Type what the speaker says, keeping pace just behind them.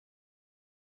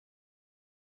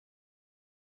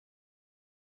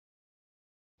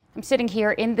I'm sitting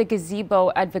here in the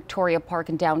gazebo at Victoria Park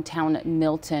in downtown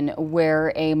Milton,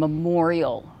 where a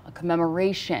memorial, a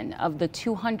commemoration of the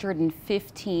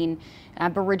 215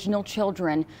 Aboriginal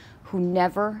children who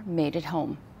never made it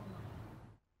home.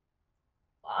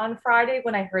 On Friday,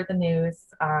 when I heard the news,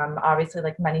 obviously,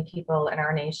 like many people in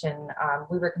our nation,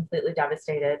 we were completely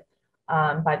devastated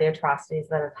by the atrocities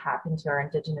that have happened to our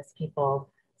Indigenous people,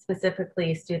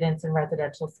 specifically students in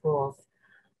residential schools.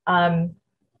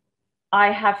 I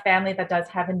have family that does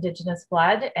have Indigenous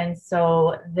blood, and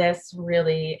so this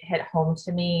really hit home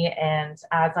to me. And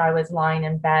as I was lying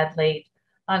in bed late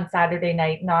on Saturday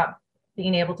night, not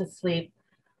being able to sleep,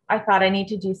 I thought I need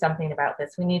to do something about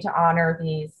this. We need to honor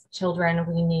these children.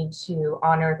 We need to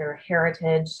honor their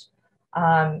heritage,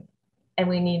 and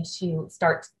we need to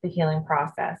start the healing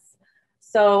process.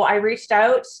 So I reached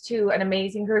out to an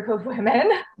amazing group of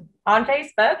women on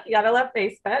Facebook. You gotta love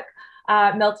Facebook.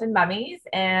 Milton Mummies,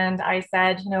 and I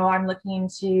said, I'm looking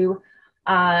to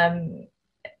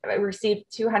receive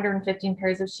 215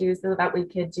 pairs of shoes so that we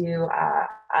could do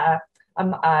a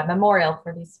memorial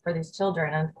for these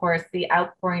children. And of course, the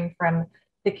outpouring from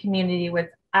the community was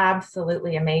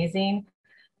absolutely amazing.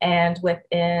 And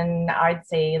within, I'd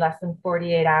say, less than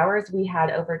 48 hours, we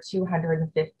had over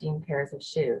 215 pairs of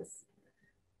shoes.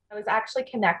 I was actually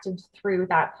connected through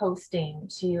that posting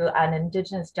to an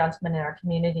Indigenous gentleman in our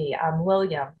community,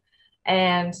 William,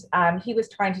 and he was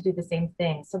trying to do the same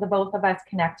thing. So the both of us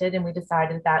connected, and we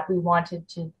decided that we wanted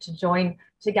to join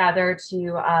together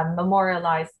to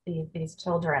memorialize these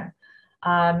children.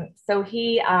 So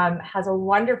he has a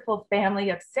wonderful family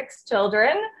of 6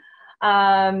 children,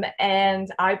 and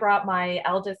I brought my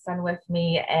eldest son with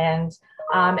me, and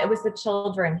it was the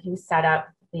children who set up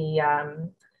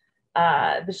the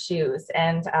shoes.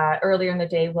 And earlier in the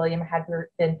day, William had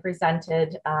been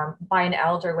presented by an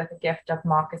elder with a gift of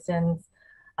moccasins,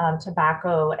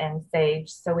 tobacco, and sage.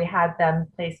 So we had them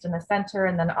placed in the center,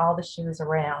 and then all the shoes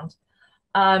around.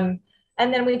 And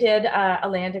then we did a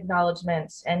land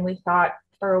acknowledgement, and we thought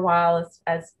for a while,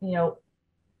 as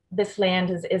this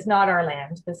land is not our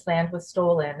land. This land was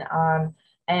stolen,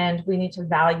 and we need to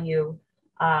value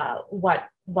what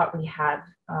we have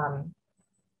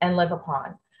and live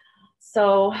upon.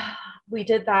 So we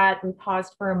did that. We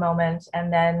paused for a moment,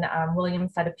 and then William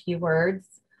said a few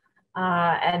words,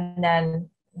 and then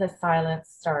the silence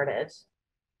started.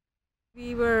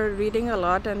 We were reading a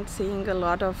lot and seeing a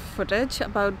lot of footage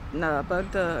about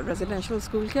the residential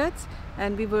school kids,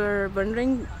 and we were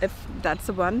wondering if that's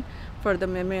the one for the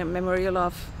memorial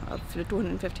of the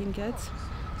 215 kids.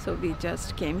 So we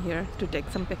just came here to take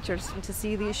some pictures. And to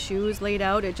see these shoes laid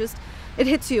out, it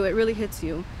hits you. It really hits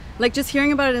you. Like, just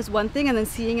hearing about it is one thing, and then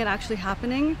seeing it actually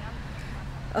happening,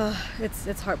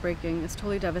 it's heartbreaking. It's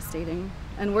totally devastating.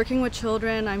 And working with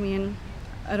children, I mean,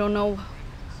 I don't know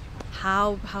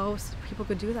how people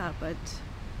could do that, but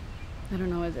I don't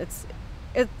know.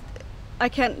 I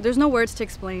can't. There's no words to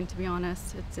explain, to be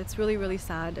honest. It's really, really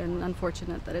sad and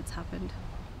unfortunate that it's happened.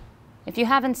 If you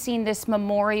haven't seen this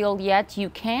memorial yet,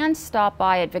 you can stop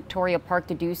by at Victoria Park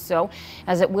to do so,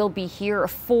 as it will be here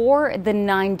for the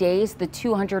 9 days, the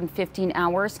 215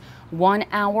 hours, 1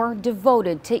 hour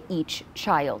devoted to each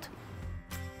child.